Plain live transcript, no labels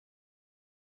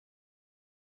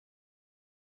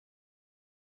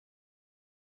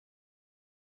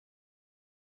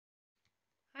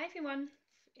Hi everyone,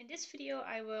 in this video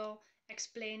I will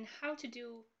explain how to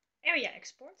do area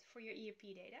export for your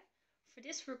ERP data. For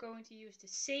this we're going to use the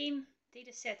same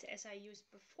dataset as I used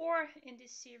before in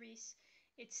this series.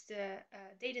 It's the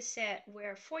dataset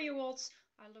where 4-year-olds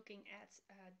are looking at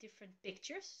different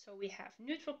pictures. So we have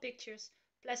neutral pictures,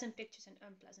 pleasant pictures and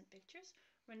unpleasant pictures.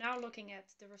 We're now looking at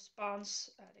the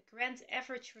response, the grand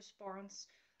average response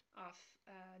of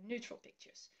neutral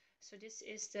pictures. So this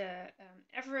is the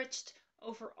averaged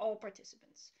over all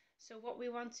participants. So what we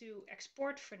want to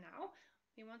export for now,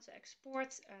 we want to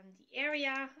export the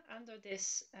area under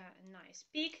this nice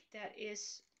peak that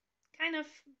is kind of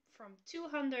from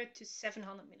 200 to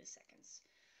 700 milliseconds.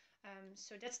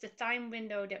 So that's the time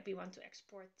window that we want to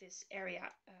export this area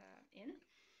in.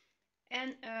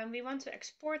 And we want to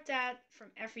export that from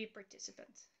every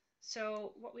participant.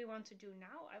 So what we want to do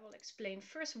now, I will explain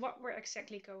first what we're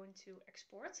exactly going to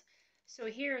export. So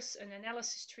here's an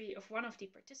analysis tree of one of the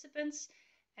participants,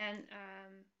 and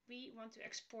we want to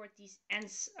export these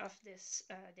ends of this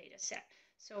data set.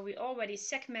 So we already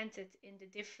segmented in the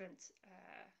different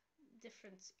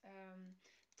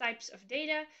types of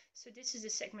data. So this is the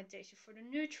segmentation for the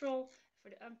neutral, for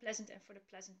the unpleasant, and for the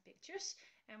pleasant pictures.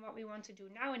 And what we want to do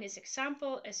now in this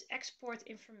example is export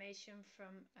information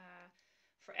from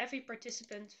for every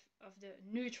participant of the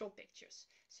neutral pictures.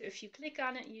 So if you click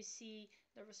on it, you see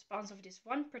the response of this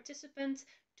one participant,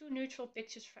 2 neutral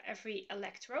pictures for every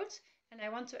electrode. And I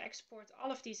want to export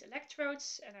all of these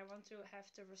electrodes, and I want to have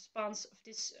the response of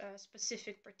this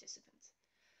specific participant.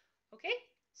 Okay,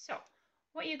 so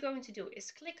what you're going to do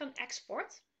is click on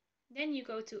export, then you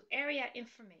go to area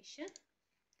information.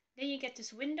 Then you get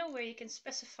this window where you can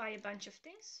specify a bunch of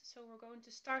things. So we're going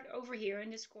to start over here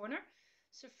in this corner.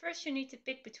 So first you need to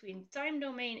pick between time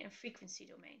domain and frequency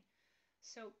domain.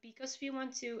 So because we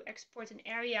want to export an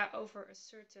area over a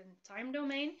certain time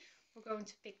domain, we're going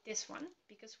to pick this one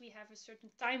because we have a certain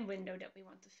time window that we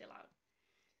want to fill out.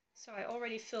 So I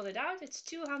already filled it out. It's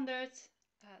 200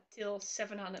 till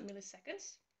 700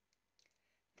 milliseconds.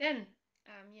 Then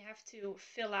you have to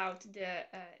fill out the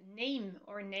name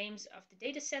or names of the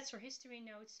data sets or history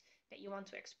nodes that you want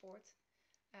to export.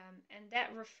 And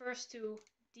that refers to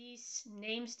these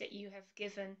names that you have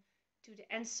given to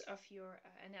the ends of your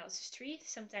analysis tree.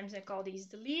 Sometimes I call these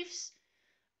the leaves.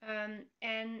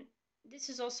 And this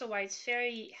is also why it's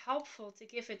very helpful to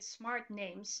give it smart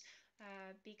names,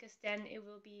 because then it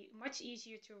will be much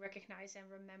easier to recognize and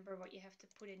remember what you have to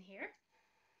put in here.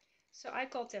 So I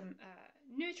called them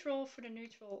neutral for the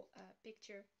neutral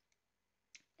picture.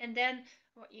 And then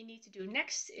what you need to do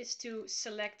next is to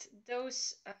select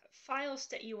those files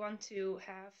that you want to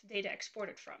have data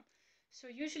exported from. So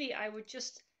usually I would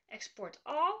just export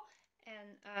all,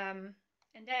 and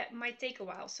that might take a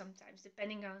while sometimes,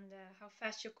 depending on how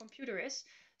fast your computer is.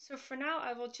 So for now,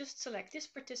 I will just select this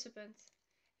participant,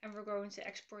 and we're going to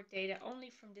export data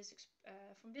only from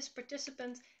this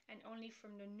participant and only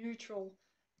from the neutral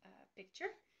picture.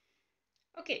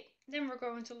 Okay, then we're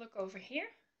going to look over here.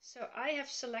 So I have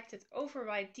selected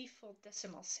override default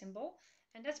decimal symbol,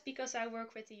 and that's because I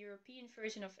work with the European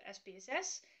version of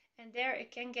SPSS, and there it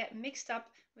can get mixed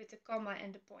up with the comma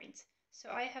and the point.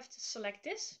 So I have to select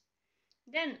this.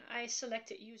 Then I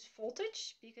selected use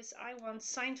voltage because I want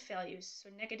signed values, so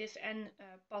negative and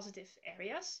positive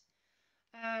areas.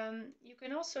 You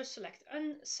can also select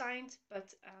unsigned,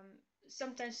 but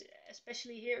sometimes,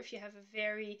 especially here, if you have a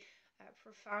very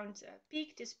profound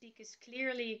peak, this peak is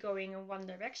clearly going in one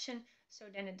direction, so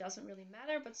then it doesn't really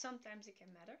matter, but sometimes it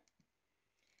can matter.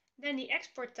 Then the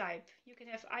export type, you can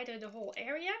have either the whole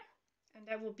area, and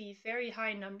that will be very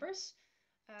high numbers,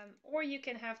 or you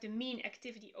can have the mean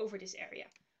activity over this area.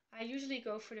 I usually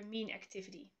go for the mean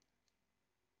activity.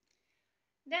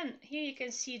 Then here you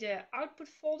can see the output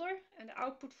folder, and the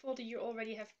output folder you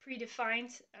already have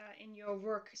predefined in your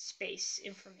workspace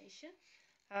information.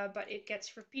 But it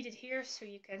gets repeated here, so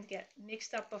you can get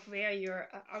mixed up of where your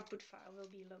output file will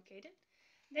be located.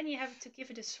 Then you have to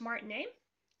give it a smart name,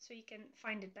 so you can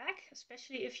find it back.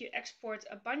 Especially if you export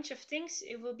a bunch of things,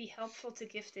 it will be helpful to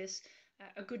give this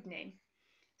a good name.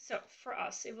 So for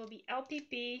us, it will be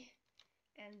LPP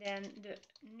and then the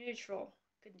neutral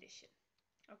condition.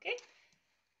 Okay,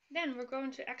 then we're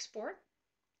going to export.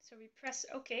 So we press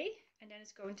OK, and then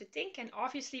it's going to think. And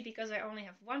obviously, because I only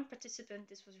have one participant,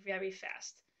 this was very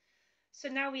fast. So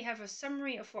now we have a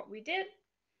summary of what we did.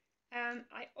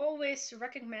 I always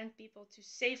recommend people to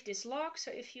save this log.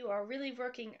 So if you are really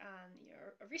working on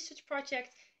your research project,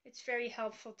 it's very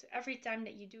helpful to every time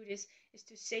that you do this is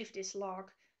to save this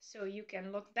log so you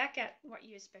can look back at what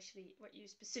you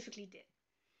specifically did.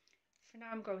 For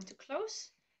now, I'm going to close.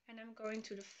 and I'm going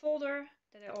to the folder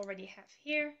that I already have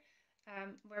here,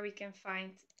 where we can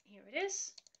find, here it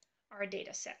is, our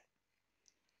data set.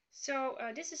 So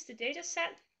this is the data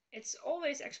set. It's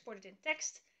always exported in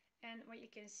text, and what you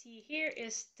can see here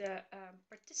is the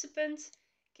participant,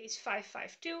 case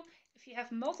 552. If you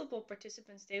have multiple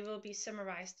participants, they will be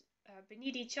summarized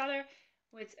beneath each other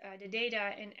with the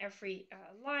data in every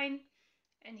line.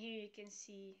 And here you can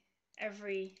see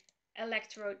every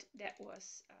electrode that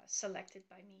was selected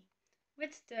by me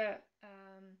with the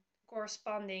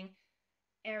corresponding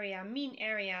area, mean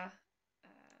area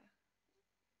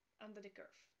under the curve.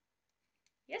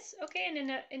 Yes, okay,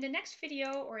 and in the next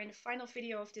video, or in the final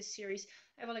video of this series,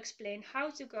 I will explain how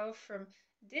to go from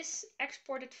this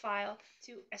exported file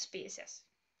to SPSS.